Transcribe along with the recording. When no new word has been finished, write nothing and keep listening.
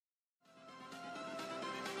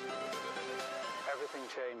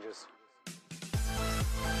changes.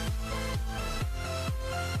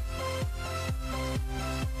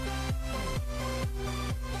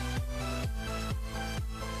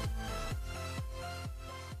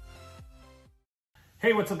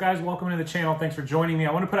 Hey, what's up guys? Welcome to the channel. Thanks for joining me.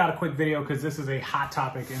 I want to put out a quick video because this is a hot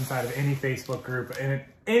topic inside of any Facebook group. And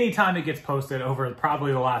anytime it gets posted over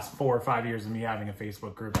probably the last 4 or 5 years of me having a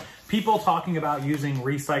Facebook group, people talking about using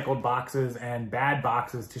recycled boxes and bad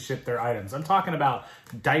boxes to ship their items. I'm talking about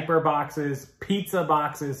diaper boxes, pizza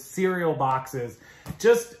boxes, cereal boxes,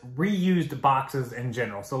 just reused boxes in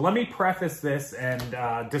general. So let me preface this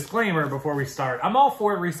and disclaimer before we start. I'm all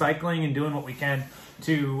for recycling and doing what we can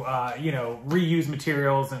to, reuse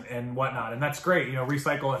materials and whatnot. And that's great.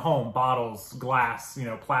 Recycle at home, bottles, glass,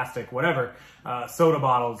 plastic, whatever, soda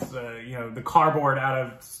bottles, the cardboard out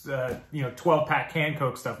of, 12-pack can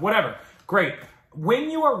Coke stuff, whatever. Great. When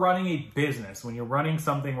you are running a business, when you're running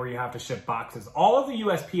something where you have to ship boxes, all of the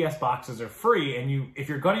USPS boxes are free. And if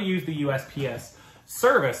you're going to use the USPS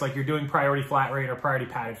service, like you're doing priority flat rate or priority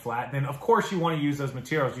padded flat, then of course you want to use those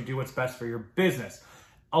materials. You do what's best for your business.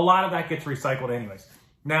 A lot of that gets recycled anyways.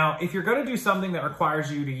 Now, if you're going to do something that requires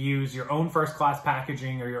you to use your own first class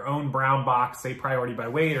packaging or your own brown box, say priority by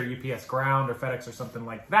weight or UPS ground or FedEx or something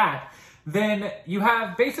like that, then you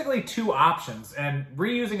have basically two options, and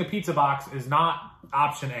reusing a pizza box is not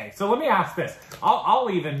option A. So let me ask this. I'll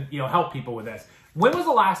even, help people with this. When was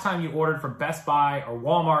the last time you ordered from Best Buy or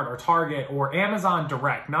Walmart or Target or Amazon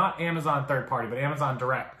Direct, not Amazon third party, but Amazon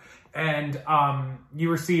Direct, and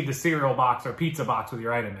you received a cereal box or pizza box with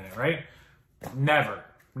your item in it, right? Never.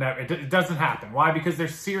 It doesn't happen. Why? Because they're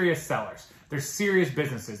serious sellers. They're serious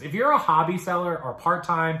businesses. If you're a hobby seller or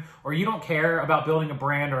part-time, or you don't care about building a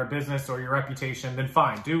brand or a business or your reputation, then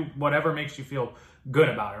fine. Do whatever makes you feel good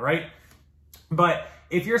about it, right? But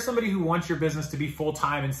if you're somebody who wants your business to be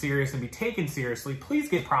full-time and serious and be taken seriously, please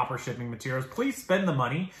get proper shipping materials. Please spend the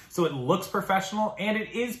money so it looks professional, and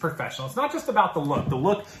it is professional. It's not just about the look. The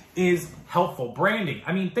look is helpful. Branding.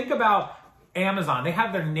 I mean, think about Amazon. They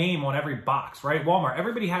have their name on every box, right? Walmart,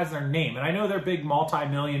 everybody has their name. And I know they're big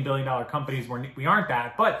multi-million, billion-dollar companies where we aren't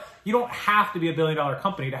that, but you don't have to be a billion-dollar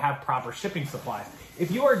company to have proper shipping supplies.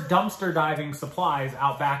 If you are dumpster diving supplies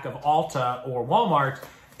out back of Ulta or Walmart,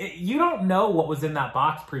 you don't know what was in that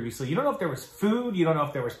box previously. You don't know if there was food. You don't know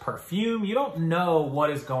if there was perfume. You don't know what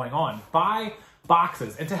is going on. Buy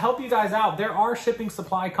boxes. And to help you guys out, there are shipping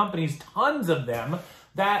supply companies, tons of them,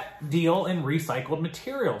 that deal in recycled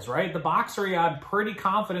materials, right? The Boxery, I'm pretty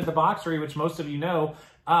confident the Boxery, which most of you know,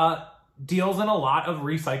 deals in a lot of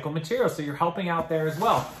recycled materials. So you're helping out there as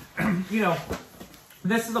well.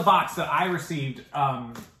 This is a box that I received,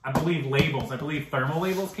 I believe labels, I believe thermal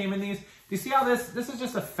labels came in these. Do you see how this is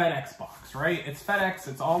just a FedEx box, right? It's FedEx,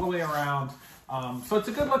 it's all the way around. So it's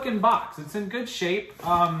a good looking box. It's in good shape.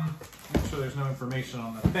 I'm sure there's no information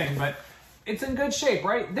on the thing, but it's in good shape,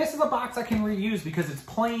 right? This is a box I can reuse because it's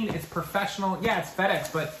plain, it's professional. Yeah, it's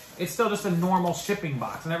FedEx, but it's still just a normal shipping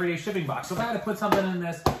box, an everyday shipping box. So if I had to put something in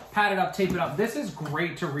this, pad it up, tape it up, this is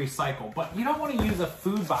great to recycle. But you don't want to use a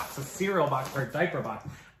food box, a cereal box, or a diaper box.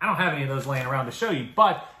 I don't have any of those laying around to show you,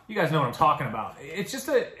 but you guys know what I'm talking about. It's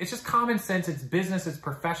just common sense. It's business. It's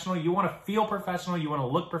professional. You want to feel professional. You want to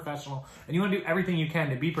look professional, and you want to do everything you can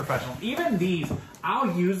to be professional. Even these,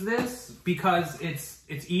 I'll use this because it's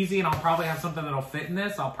easy, and I'll probably have something that'll fit in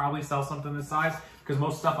this. I'll probably sell something this size because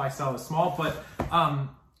most stuff I sell is small, but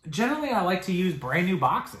generally I like to use brand new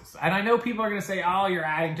boxes. And I know people are going to say, oh, you're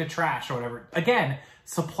adding to trash or whatever. Again,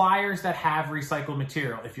 suppliers that have recycled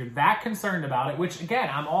material, if you're that concerned about it, which again,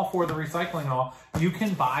 I'm all for the recycling and all, you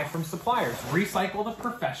can buy from suppliers. Recycle the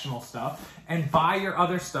professional stuff and buy your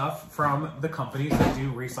other stuff from the companies that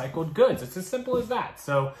do recycled goods. It's as simple as that.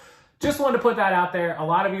 So just wanted to put that out there. A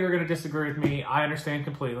lot of you are going to disagree with me. I understand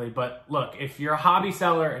completely. But look, if you're a hobby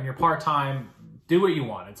seller and you're part-time, do what you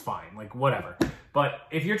want. It's fine. Like, whatever. But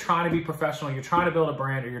if you're trying to be professional, you're trying to build a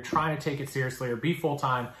brand, or you're trying to take it seriously or be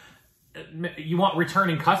full-time, you want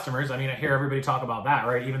returning customers. I mean, I hear everybody talk about that,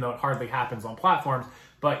 right? Even though it hardly happens on platforms.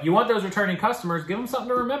 But you want those returning customers, give them something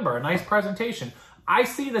to remember, a nice presentation. I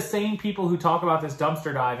see the same people who talk about this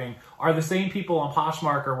dumpster diving are the same people on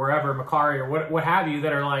Poshmark or wherever, Macari or what have you,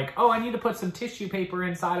 that are like, oh, I need to put some tissue paper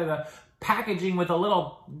inside of the packaging with a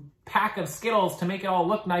little pack of Skittles to make it all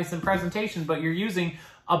look nice in presentation, but you're using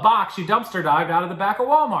a box you dumpster dived out of the back of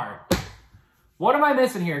Walmart. What am I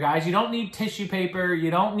missing here, guys? You don't need tissue paper. You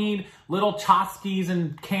don't need little tchotchkes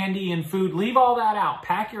and candy and food. Leave all that out.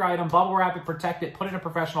 Pack your item, bubble wrap it, protect it, put it in a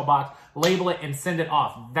professional box, label it, and send it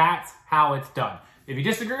off. That's how it's done. If you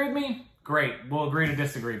disagree with me, great. We'll agree to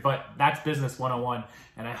disagree. But that's business 101.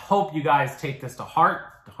 And I hope you guys take this to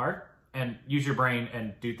heart. To heart? and use your brain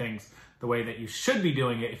and do things the way that you should be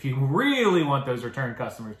doing it if you really want those return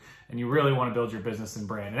customers and you really want to build your business and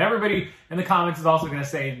brand. And everybody in the comments is also going to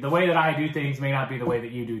say, the way that I do things may not be the way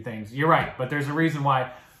that you do things. You're right, but there's a reason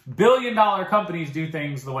why billion-dollar companies do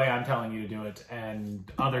things the way I'm telling you to do it,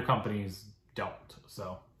 and other companies don't.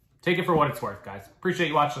 So take it for what it's worth, guys. Appreciate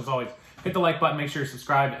you watching as always. Hit the like button, make sure you're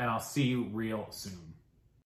subscribed, and I'll see you real soon.